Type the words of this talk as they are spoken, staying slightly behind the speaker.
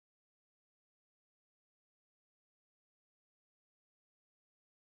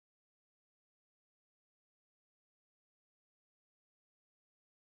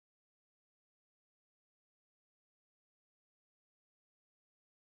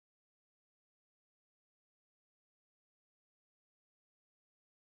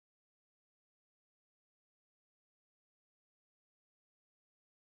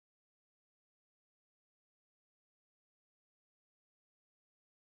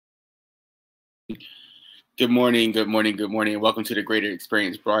Good morning, good morning, good morning, and welcome to the Greater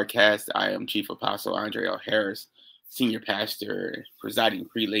Experience broadcast. I am Chief Apostle Andre L. Harris, Senior Pastor, presiding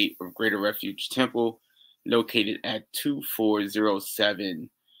prelate of Greater Refuge Temple, located at 2407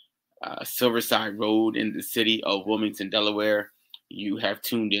 Silverside Road in the city of Wilmington, Delaware. You have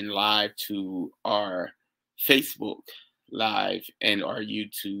tuned in live to our Facebook Live and our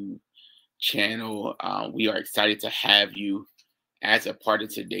YouTube channel. We are excited to have you as a part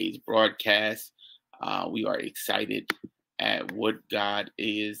of today's broadcast. We are excited at what God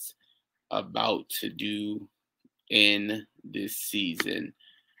is about to do in this season.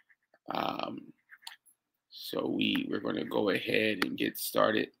 Um, so we're going to go ahead and get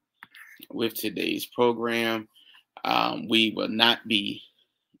started with today's program. We will not be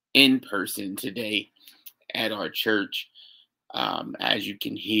in person today at our church. As you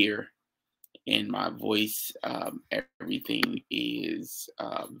can hear in my voice, everything is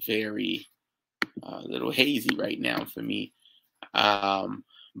very a little hazy right now for me. Um,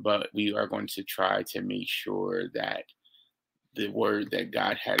 but we are going to try to make sure that the word that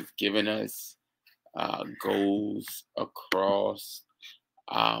God has given us goes across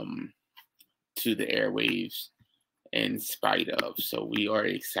um, to the airwaves in spite of. So we are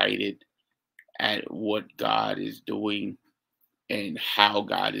excited at what God is doing and how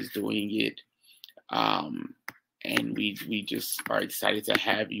God is doing it. Um, and we just are excited to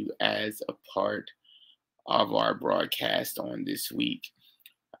have you as a part of our broadcast on this week.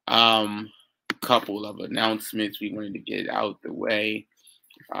 Couple of announcements we wanted to get out the way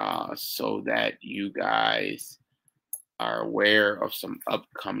so that you guys are aware of some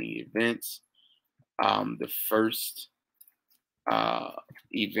upcoming events. The first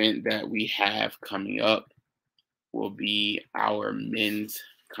event that we have coming up will be our men's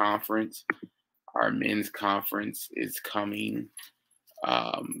conference. Our men's conference is coming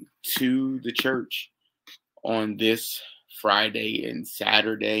to the church on this Friday and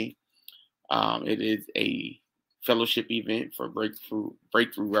Saturday. It is a fellowship event for breakthrough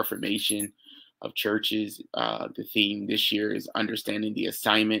reformation of churches. The theme this year is understanding the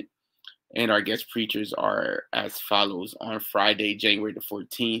assignment, and our guest preachers are as follows. On Friday, January the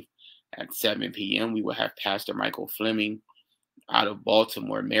 14th at 7 p.m., we will have Pastor Michael Fleming out of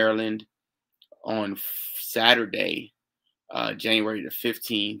Baltimore, Maryland. On Saturday, January the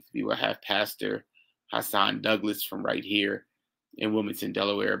 15th, we will have Pastor Hassan Douglas from right here in Wilmington,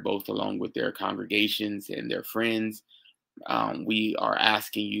 Delaware, both along with their congregations and their friends. We are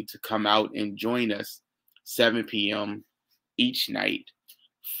asking you to come out and join us 7 p.m. each night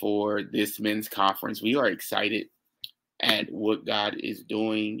for this men's conference. We are excited at what God is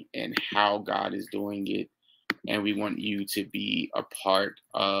doing and how God is doing it. And we want you to be a part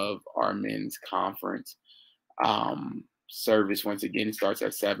of our men's conference. Service, once again, starts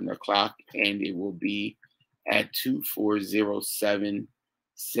at 7 o'clock, and it will be at 2407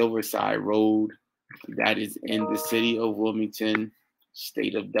 Silverside Road. That is in the city of Wilmington,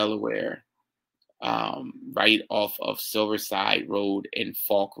 state of Delaware, right off of Silverside Road and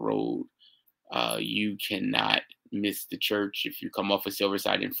Falk Road. You cannot miss the church. If you come off of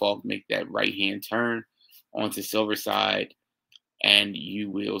Silverside and Falk, make that right-hand turn onto Silverside, and you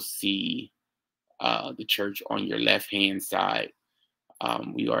will see the church on your left-hand side.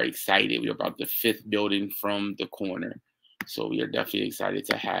 We are excited. We're about the fifth building from the corner. So we are definitely excited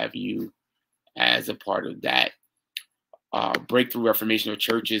to have you as a part of that. Breakthrough Reformation of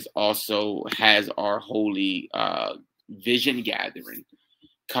Churches also has our Holy Vision Gathering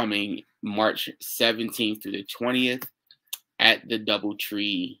coming March 17th through the 20th at the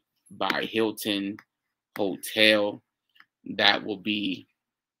Doubletree by Hilton Hotel. That will be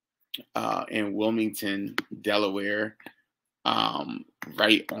in Wilmington, Delaware,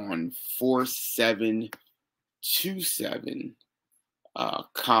 right on 4727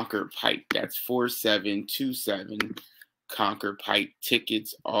 Concord Pike. That's 4727 Concord Pike.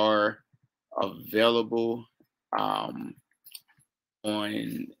 Tickets are available on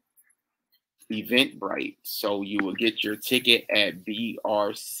Eventbrite. So you will get your ticket at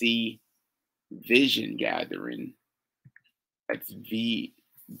BRC Vision Gathering. That's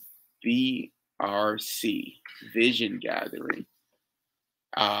BRC Vision Gathering.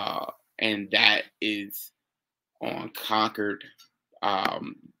 And that is on Concord.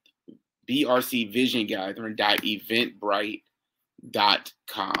 BRC Vision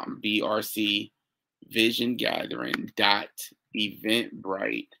Gathering.eventbrite.com. BRC Vision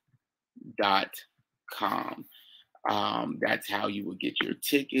Gathering.eventbrite.com. That's how you will get your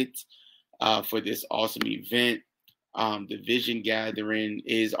tickets for this awesome event. The Vision Gathering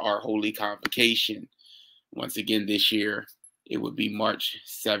is our Holy Convocation. Once again, this year, it would be March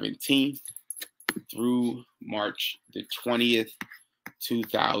 17th through March the 20th,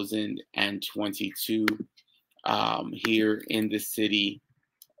 2022, here in the city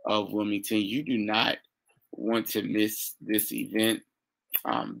of Wilmington. You do not want to miss this event.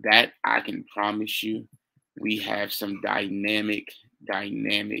 That I can promise you. We have some dynamic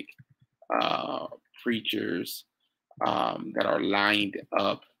preachers that are lined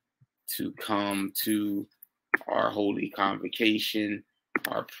up to come to our holy convocation.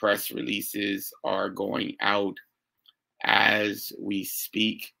 Our press releases are going out as we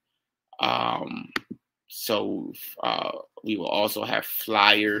speak. So we will also have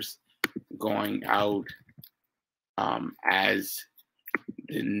flyers going out as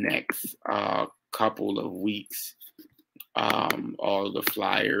the next couple of weeks. All the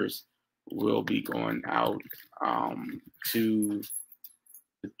flyers will be going out to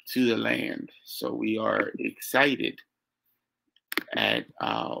the land. So we are excited at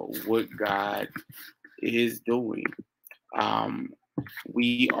what God is doing.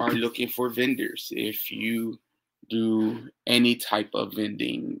 We are looking for vendors. If you do any type of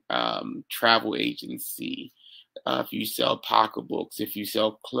vending, travel agency, if you sell pocketbooks, if you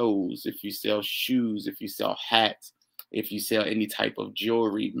sell clothes, if you sell shoes, if you sell hats, if you sell any type of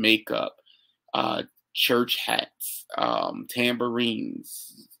jewelry, makeup, church hats,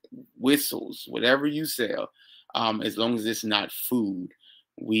 tambourines, whistles, whatever you sell, as long as it's not food,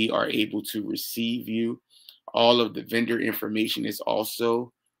 we are able to receive you. All of the vendor information is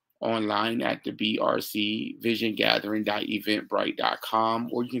also online at the brcvisiongathering.eventbrite.com,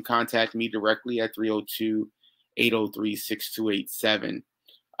 or you can contact me directly at 302-803-6287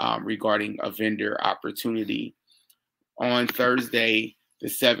 regarding a vendor opportunity. On Thursday, the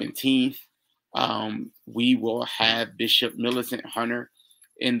 17th, we will have Bishop Millicent Hunter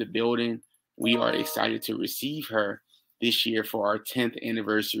in the building. We are excited to receive her this year for our 10th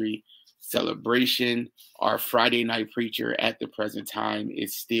anniversary celebration. Our Friday night preacher at the present time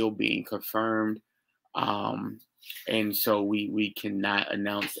is still being confirmed. And so we cannot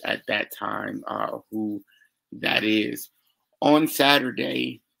announce at that time who that is. On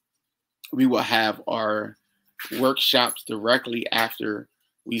Saturday, we will have our workshops directly after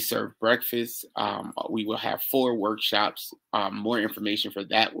we serve breakfast. We will have 4 workshops. More information for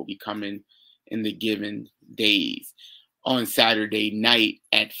that will be coming in the given days. On Saturday night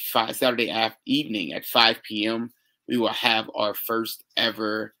at Saturday evening at 5 p.m., we will have our first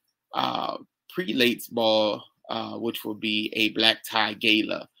ever prelates ball, which will be a black tie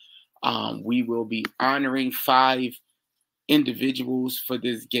gala. We will be honoring 5 individuals for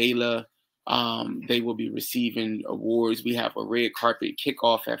this gala. They will be receiving awards. We have a red carpet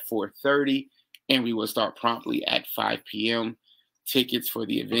kickoff at 4:30, and we will start promptly at 5 p.m. Tickets for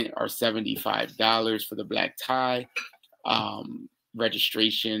the event are $75 for the black tie.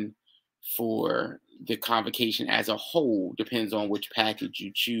 Registration for the convocation as a whole depends on which package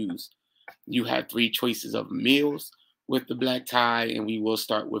you choose. You have 3 choices of meals with the black tie, and we will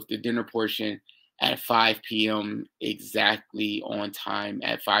start with the dinner portion at 5 p.m. exactly on time.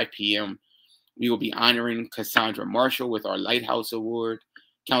 At 5 p.m., we will be honoring Cassandra Marshall with our Lighthouse Award,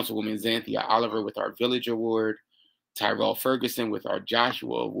 Councilwoman Xanthia Oliver with our Village Award, Tyrell Ferguson with our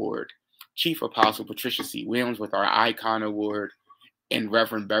Joshua Award, Chief Apostle Patricia C. Williams with our Icon Award, and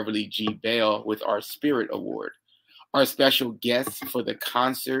Reverend Beverly G. Bell with our Spirit Award. Our special guests for the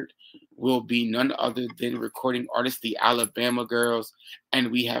concert will be none other than recording artist the Alabama Girls,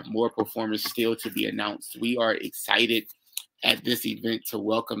 and we have more performers still to be announced. We are excited at this event to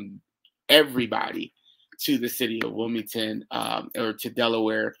welcome everybody to the city of Wilmington or to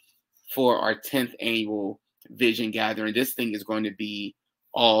Delaware for our 10th annual Vision Gathering. This thing is going to be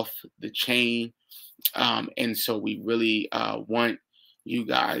off the chain, and so we really want you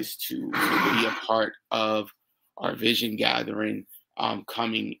guys to be a part of our Vision Gathering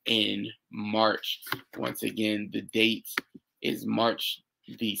coming in March. Once again, the date is March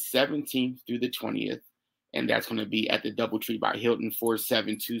the 17th through the 20th, and that's going to be at the Doubletree by Hilton,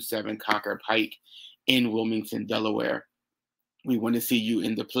 4727 Cocker Pike in Wilmington, Delaware. We want to see you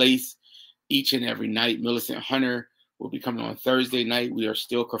in the place each and every night. Millicent Hunter will be coming on Thursday night. We are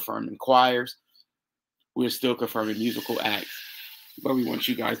still confirming choirs. We're still confirming musical acts, but we want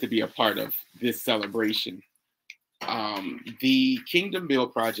you guys to be a part of this celebration. The Kingdom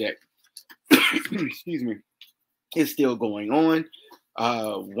Build Project, excuse me, is still going on.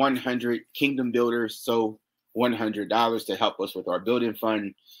 100 Kingdom Builders, so $100 to help us with our building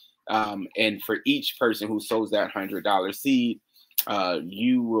fund. And for each person who sows that $100 seed,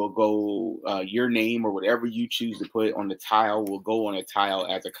 you will go, your name or whatever you choose to put on the tile will go on a tile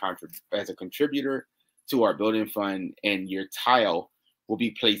as a contributor to our building fund, and your tile will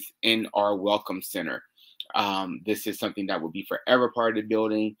be placed in our welcome center. This is something that will be forever part of the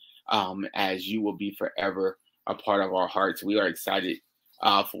building, as you will be forever a part of our hearts. We are excited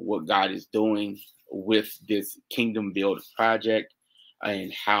for what God is doing with this Kingdom Build project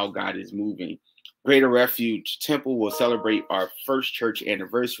and how God is moving. Greater Refuge Temple will celebrate our first church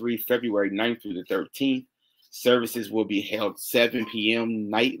anniversary, February 9th through the 13th. Services will be held 7 p.m.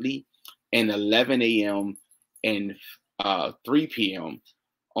 nightly and 11 a.m. and 3 p.m.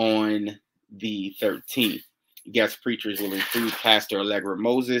 on the 13th. Guest preachers will include Pastor Allegra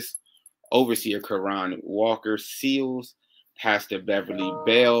Moses, Overseer Karan Walker Seals, Pastor Beverly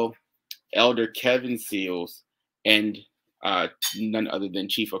Bell, Elder Kevin Seals, and none other than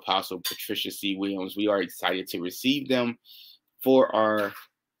Chief Apostle Patricia C. Williams. We are excited to receive them for our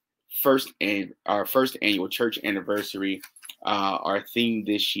first annual church anniversary. Our theme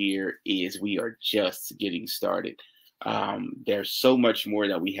this year is "We are just getting started." There's so much more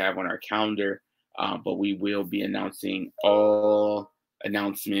that we have on our calendar, but we will be announcing all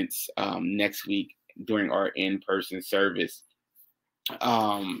announcements next week during our in-person service.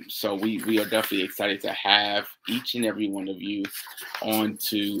 So we are definitely excited to have each and every one of you on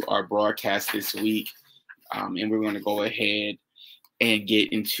to our broadcast this week. And we're going to go ahead and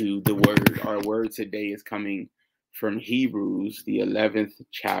get into the word. Our word today is coming from Hebrews, the 11th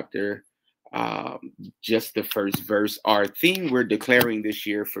chapter, just the first verse. Our theme we're declaring this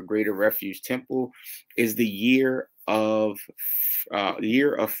year for Greater Refuge Temple is the year of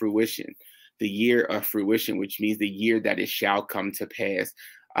fruition. The year of fruition, which means the year that it shall come to pass.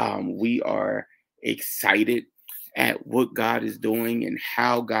 We are excited at what God is doing and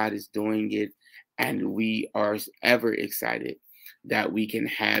how God is doing it. And we are ever excited that we can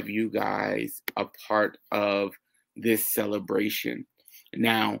have you guys a part of this celebration.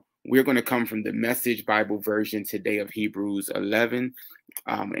 Now, we're going to come from the Message Bible version today of Hebrews 11.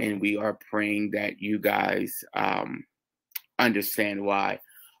 And we are praying that you guys understand why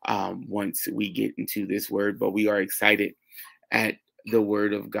once we get into this word, but we are excited at the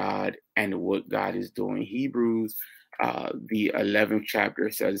word of God and what God is doing. Hebrews, the 11th chapter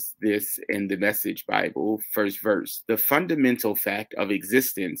says this in the Message Bible, first verse: the fundamental fact of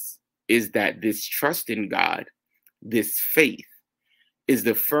existence is that this trust in God, this faith, is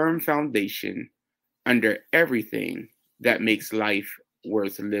the firm foundation under everything that makes life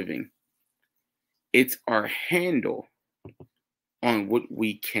worth living. It's our handle on what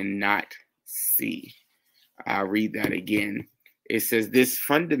we cannot see. I'll read that again. It says this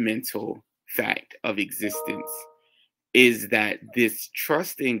fundamental fact of existence is that this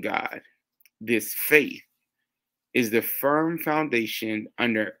trust in God, this faith, is the firm foundation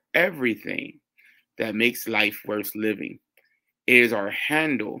under everything that makes life worth living. It is our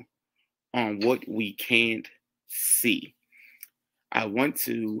handle on what we can't see. I want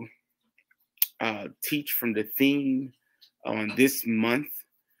to teach from the theme on this month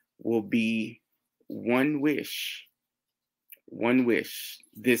will be one wish,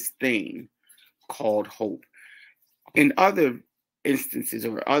 this thing called hope. In other instances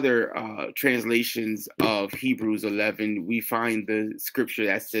or other translations of Hebrews 11, we find the scripture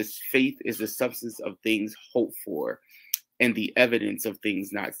that says faith is the substance of things hoped for and the evidence of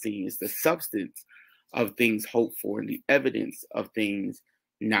things not seen. It's the substance of things hoped for and the evidence of things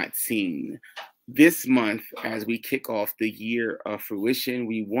not seen. This month, as we kick off the year of fruition,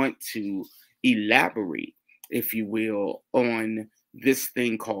 we want to elaborate, if you will, on this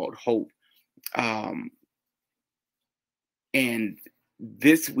thing called hope. And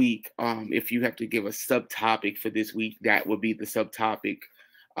this week, if you have to give a subtopic for this week, that would be the subtopic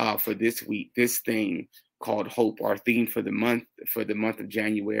for this week, this thing called hope. Our theme for the month of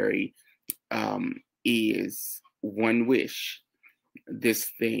January is one wish, this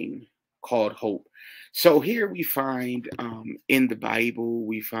thing called hope. So here we find in the Bible,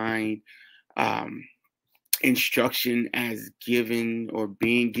 we find instruction as given or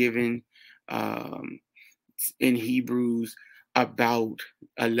being given in Hebrews about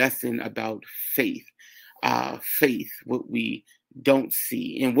a lesson about faith. Faith, what we don't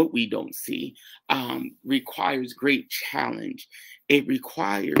see, and what we don't see requires great challenge. It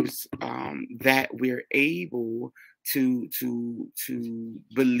requires that we're able to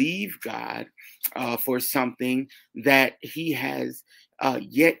believe God for something that He has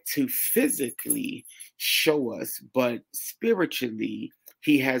yet to physically show us, but spiritually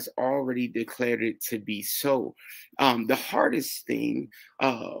He has already declared it to be so. The hardest thing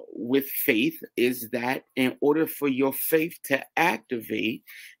with faith is that in order for your faith to activate,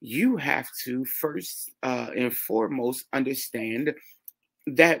 you have to first and foremost understand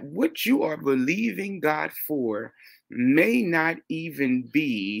that what you are believing God for may not even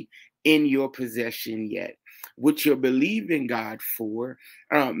be in your possession yet. What you're believing God for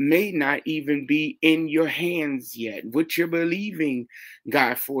may not even be in your hands yet. What you're believing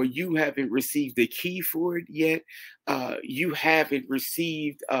God for, you haven't received the key for it yet. You haven't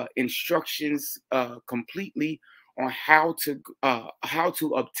received instructions completely on how to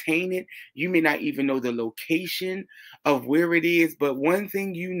obtain it. You may not even know the location of where it is, but one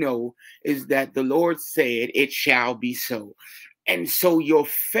thing you know is that the Lord said, "It shall be so." And so your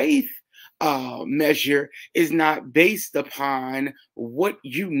faith measure is not based upon what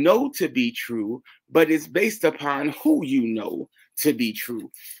you know to be true, but it's based upon who you know to be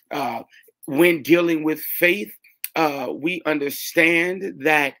true. Uh, when dealing with faith, we understand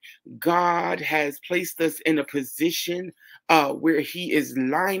that God has placed us in a position where He is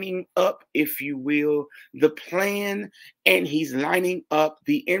lining up, if you will, the plan, and He's lining up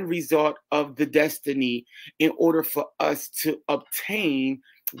the end result of the destiny in order for us to obtain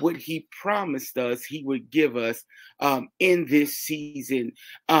what He promised us He would give us in this season.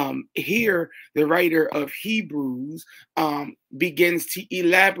 Here, the writer of Hebrews begins to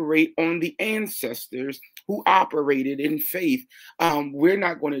elaborate on the ancestors who operated in faith. We're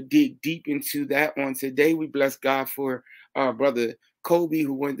not going to dig deep into that on today. We bless God for our brother Kobe,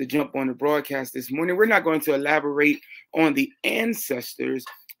 who wanted to jump on the broadcast this morning. We're not going to elaborate on the ancestors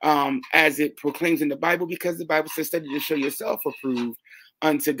as it proclaims in the Bible, because the Bible says, "Study to show yourself approved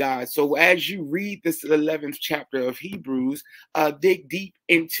unto God." So as you read this 11th chapter of Hebrews, dig deep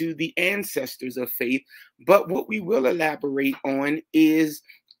into the ancestors of faith. But what we will elaborate on is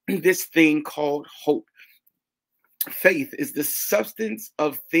this thing called hope. Faith is the substance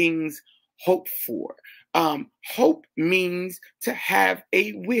of things hoped for. Hope means to have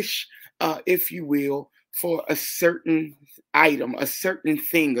a wish, if you will, for a certain item, a certain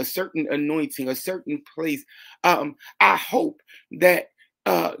thing, a certain anointing, a certain place. I hope that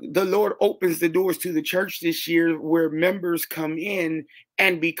the Lord opens the doors to the church this year where members come in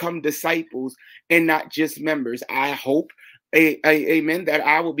and become disciples and not just members. I hope, amen, that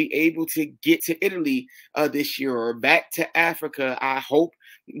I will be able to get to Italy this year or back to Africa. I hope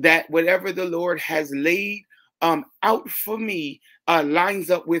that whatever the Lord has laid out for me lines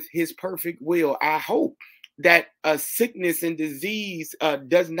up with His perfect will. I hope that sickness and disease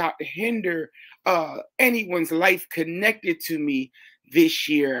does not hinder anyone's life connected to me this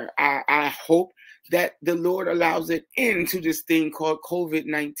year. I hope that the Lord allows an end to this thing called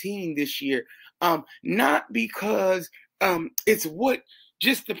COVID-19 this year. Not because it's what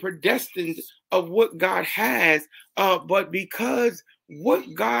just the predestined of what God has, but because what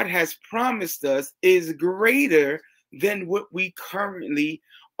God has promised us is greater than what we currently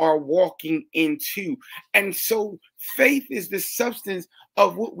are walking into. And so faith is the substance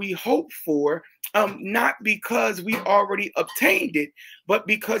of what we hope for, not because we already obtained it, but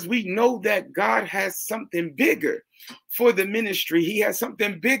because we know that God has something bigger for the ministry. He has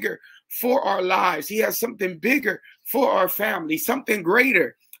something bigger for our lives. He has something bigger for our family, something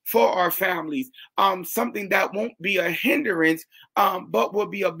greater for our families, something that won't be a hindrance, but will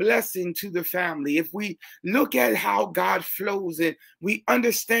be a blessing to the family. If we look at how God flows and we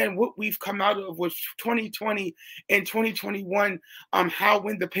understand what we've come out of with 2020 and 2021, how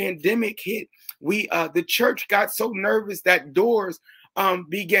when the pandemic hit, the church got so nervous that doors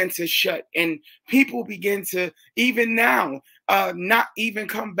began to shut, and people begin to, even now, not even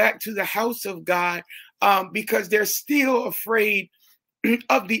come back to the house of God because they're still afraid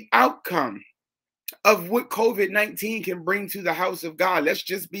of the outcome of what COVID-19 can bring to the house of God. Let's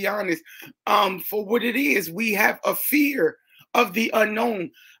just be honest. For what it is, we have a fear of the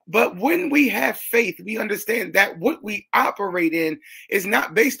unknown. But when we have faith, we understand that what we operate in is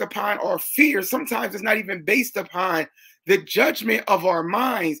not based upon our fear. Sometimes it's not even based upon the judgment of our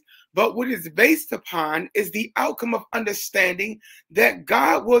minds. But what it's based upon is the outcome of understanding that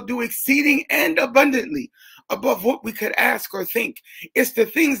God will do exceeding and abundantly above what we could ask or think. It's the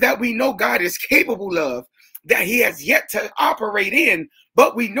things that we know God is capable of that He has yet to operate in,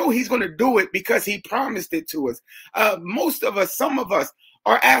 but we know He's going to do it because He promised it to us. Most of us, some of us,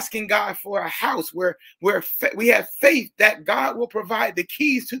 are asking God for a house where we have faith that God will provide the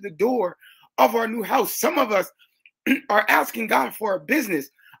keys to the door of our new house. Some of us are asking God for a business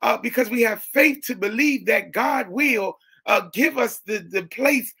because we have faith to believe that God will give us the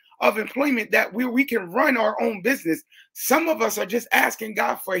place of employment that we can run our own business. Some of us are just asking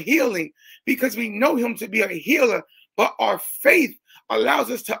God for healing because we know Him to be a healer, but our faith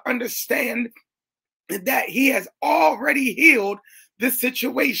allows us to understand that He has already healed the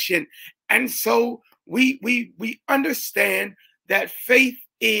situation. And so we understand that faith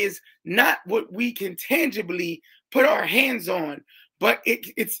is not what we can tangibly put our hands on, but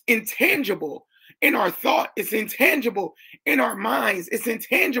it's intangible in our thought. It's intangible in our minds. It's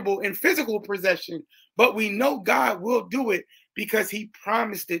intangible in physical possession, but we know God will do it because he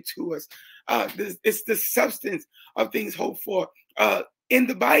promised it to us. It's the substance of things hoped for. In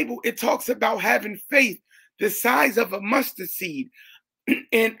the Bible, it talks about having faith the size of a mustard seed.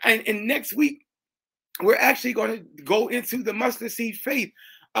 And next week, we're actually going to go into the mustard seed faith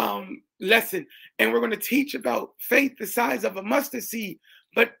lesson, and we're going to teach about faith the size of a mustard seed.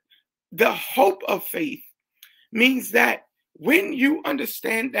 But the hope of faith means that when you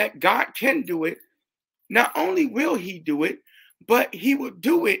understand that God can do it, not only will he do it, but he will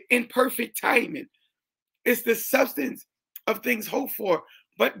do it in perfect timing. It's the substance of things hoped for.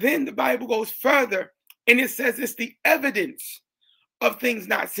 But then the Bible goes further, and it says it's the evidence of things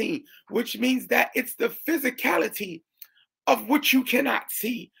not seen, which means that it's the physicality of what you cannot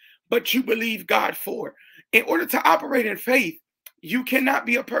see, but you believe God for. In order to operate in faith, you cannot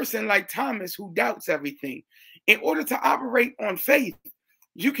be a person like Thomas who doubts everything. In order to operate on faith,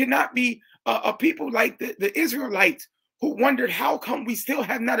 you cannot be a people like the Israelites who wondered, how come we still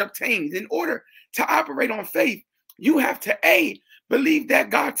have not obtained? In order to operate on faith, you have to believe that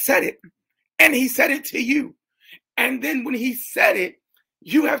God said it, and he said it to you. And then when he said it,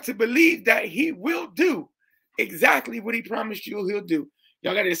 you have to believe that he will do exactly what he promised you he'll do.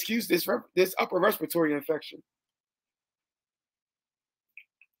 Y'all got to excuse this upper respiratory infection.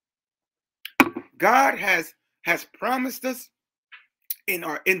 God has promised us in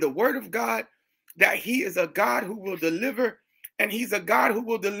the word of God that he is a God who will deliver, and he's a God who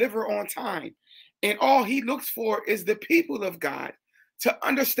will deliver on time. And all he looks for is the people of God to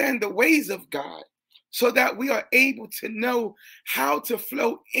understand the ways of God, so that we are able to know how to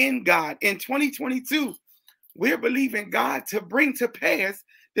flow in God. In 2022, we're believing God to bring to pass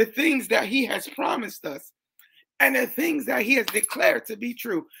the things that he has promised us and the things that he has declared to be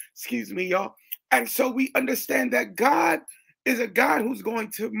true. Excuse me, y'all. And so we understand that God is a God who's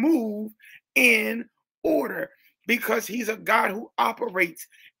going to move in order, because he's a God who operates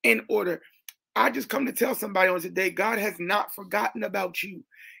in order. I just come to tell somebody on today, God has not forgotten about you.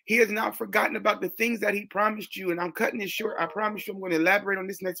 He has not forgotten about the things that he promised you. And I'm cutting it short. I promise you I'm going to elaborate on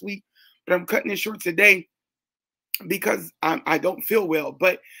this next week, but I'm cutting it short today because I don't feel well.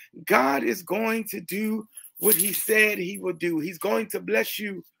 But God is going to do what he said he would do. He's going to bless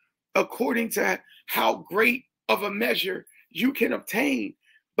you according to how great of a measure you can obtain.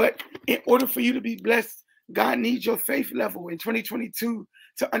 But in order for you to be blessed, God needs your faith level in 2022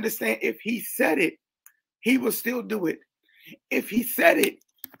 to understand if he said it, he will still do it. If he said it,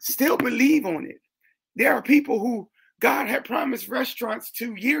 still believe on it. There are people who God had promised restaurants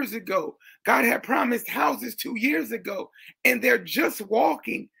 2 years ago. God had promised houses 2 years ago, and they're just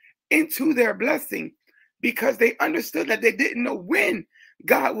walking into their blessing because they understood that they didn't know when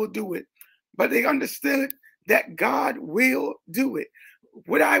God will do it, but they understood that God will do it.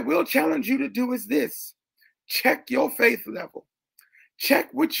 What I will challenge you to do is this: check your faith level. Check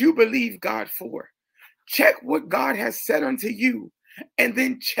what you believe God for. Check what God has said unto you. And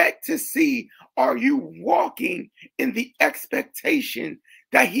then check to see, are you walking in the expectation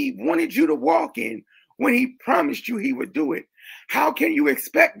that he wanted you to walk in when he promised you he would do it? How can you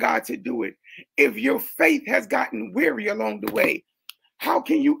expect God to do it if your faith has gotten weary along the way? How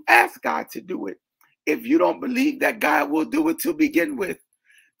can you ask God to do it if you don't believe that God will do it to begin with?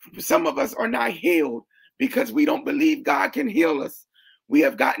 Some of us are not healed because we don't believe God can heal us. We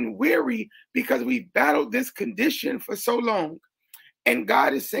have gotten weary because we've battled this condition for so long. And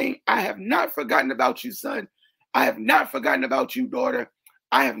God is saying, I have not forgotten about you, son. I have not forgotten about you, daughter.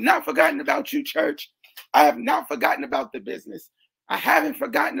 I have not forgotten about you, church. I have not forgotten about the business. I haven't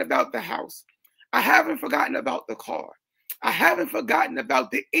forgotten about the house. I haven't forgotten about the car. I haven't forgotten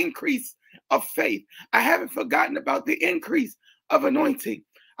about the increase of faith. I haven't forgotten about the increase of anointing.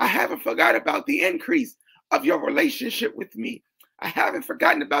 I haven't forgotten about the increase of your relationship with me. I haven't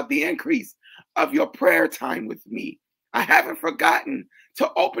forgotten about the increase of your prayer time with me. I haven't forgotten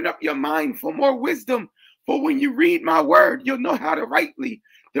to open up your mind for more wisdom. For when you read my word, you'll know how to rightly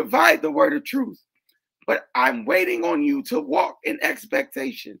divide the word of truth. But I'm waiting on you to walk in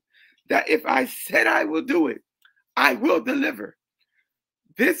expectation that if I said I will do it, I will deliver.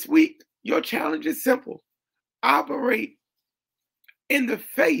 This week, your challenge is simple. Operate in the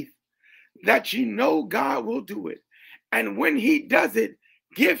faith that you know God will do it. And when he does it,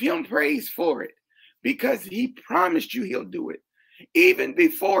 give him praise for it, because he promised you he'll do it. Even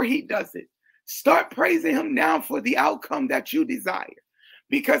before he does it, start praising him now for the outcome that you desire,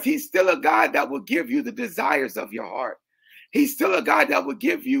 because he's still a God that will give you the desires of your heart. He's still a God that will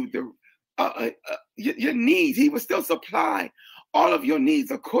give you your needs. He will still supply all of your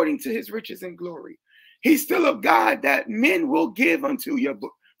needs according to his riches and glory. He's still a God that men will give unto you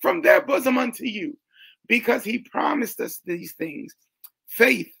from their bosom unto you, because he promised us these things.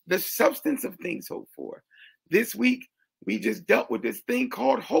 Faith, the substance of things hoped for. This week, we just dealt with this thing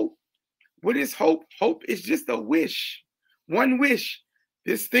called hope. What is hope? Hope is just a wish, one wish.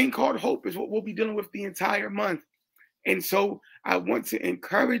 This thing called hope is what we'll be dealing with the entire month. And so I want to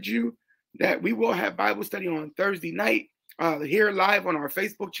encourage you that we will have Bible study on Thursday night here live on our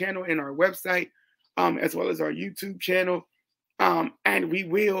Facebook channel and our website, as well as our YouTube channel. And we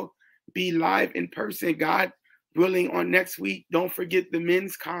will be live in person, God willing, on next week. Don't forget the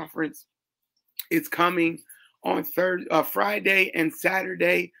men's conference. It's coming on Friday and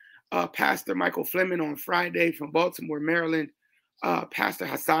Saturday. Pastor Michael Fleming on Friday from Baltimore, Maryland. Pastor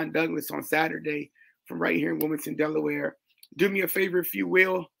Hassan Douglas on Saturday from right here in Wilmington, Delaware. Do me a favor, if you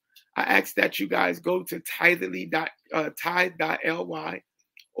will. I ask that you guys go to tithe.ly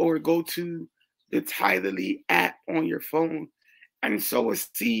or go to the Tithely app on your phone and sow a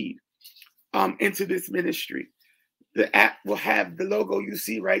seed into this ministry. The app will have the logo you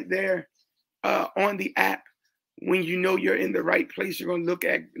see right there on the app. When you know you're in the right place, you're going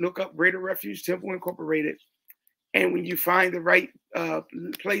to look up Greater Refuge Temple Incorporated. And when you find the right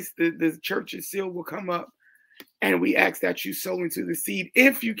place, the church's seal will come up. And we ask that you sow into the seed.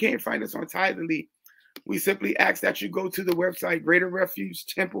 If you can't find us on Tithely, we simply ask that you go to the website,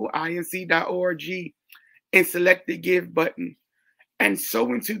 greaterrefugetempleiNC.org, and select the give button and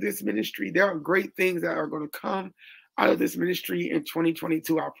sow into this ministry. There are great things that are going to come out of this ministry in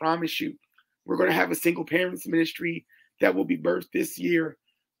 2022. I promise you. We're going to have a single parents ministry that will be birthed this year.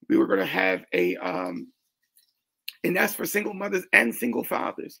 We were going to have and that's for single mothers and single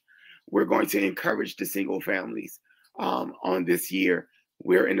fathers. We're going to encourage the single families on this year.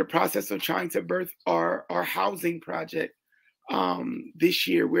 We're in the process of trying to birth our housing project this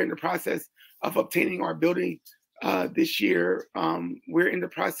year. We're in the process of obtaining our building this year. We're in the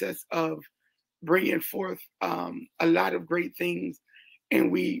process of bringing forth a lot of great things,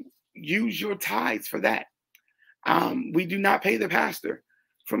 and we use your tithes for that. We do not pay the pastor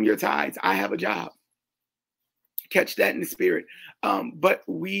from your tithes. I have a job. Catch that in the spirit. But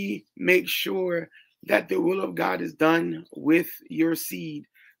we make sure that the will of God is done with your seed.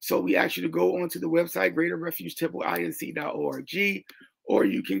 So we ask you to go onto the website, greaterrefugetempleiNC.org, or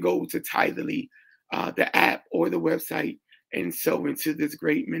you can go to Tithely, the app or the website, and sow into this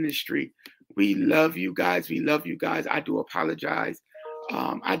great ministry. We love you guys. We love you guys. I do apologize.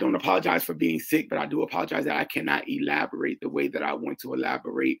 I don't apologize for being sick, but I do apologize that I cannot elaborate the way that I want to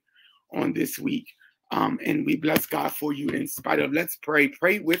elaborate on this week. And we bless God for you in spite of. Let's pray.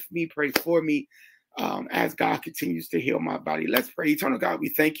 Pray with me. Pray for me as God continues to heal my body. Let's pray. Eternal God, we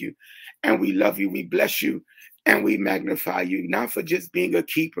thank you and we love you. We bless you and we magnify you, not for just being a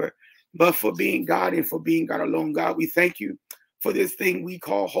keeper, but for being God and for being God alone. God, we thank you for this thing we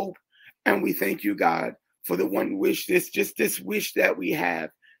call hope. And we thank you, God, for the one wish, this wish that we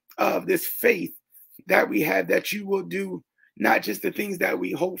have of this faith that we have, that you will do not just the things that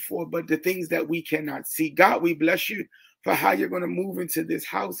we hope for, but the things that we cannot see. God, we bless you for how you're going to move into this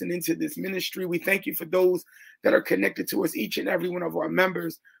house and into this ministry. We thank you for those that are connected to us, each and every one of our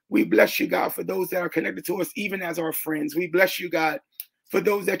members. We bless you, God, for those that are connected to us, even as our friends. We bless you, God, for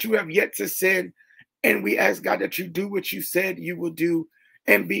those that you have yet to send. And we ask, God, that you do what you said you will do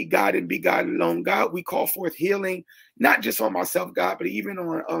and be God alone. God, we call forth healing, not just on myself, God, but even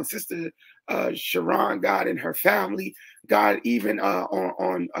on Sister Sharon, God, and her family. God, even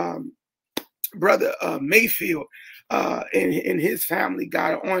on Brother Mayfield and his family,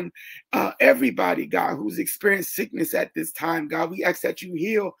 God, on everybody, God, who's experienced sickness at this time. God, we ask that you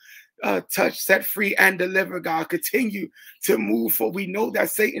heal, touch, set free, and deliver, God. Continue to move, for we know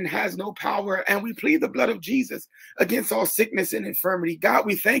that Satan has no power, and we plead the blood of Jesus against all sickness and infirmity. God,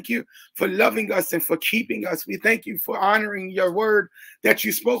 we thank you for loving us and for keeping us. We thank you for honoring your word that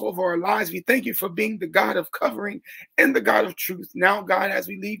you spoke over our lives. We thank you for being the God of covering and the God of truth. Now, God, as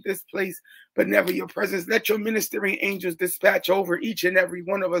we leave this place, but never your presence, let your ministering angels dispatch over each and every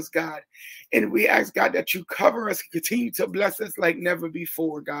one of us, God. And we ask, God, that you cover us, continue to bless us like never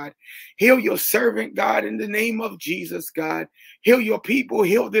before, God. Heal your servant, God, in the name of Jesus, God. Heal your people,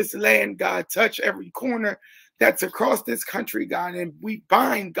 heal this land, God. Touch every corner that's across this country, God. And we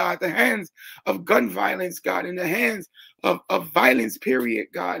bind, God, the hands of gun violence, God, in the hands of violence, period,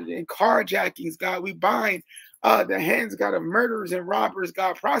 God, and carjackings, God. We bind the hands, God, of murderers and robbers,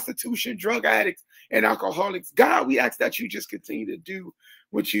 God, prostitution, drug addicts, and alcoholics. God, we ask that you just continue to do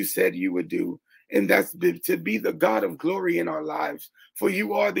what you said you would do. and that's to be the God of glory in our lives. For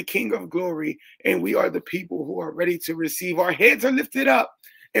you are the King of glory, and we are the people who are ready to receive. Our heads are lifted up,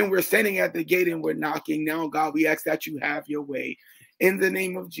 and we're standing at the gate and we're knocking. Now, God, we ask that you have your way. In the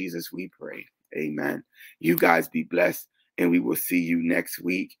name of Jesus, we pray. Amen. You guys be blessed, and we will see you next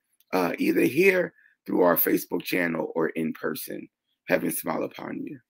week, either here through our Facebook channel or in person. Heaven smile upon you.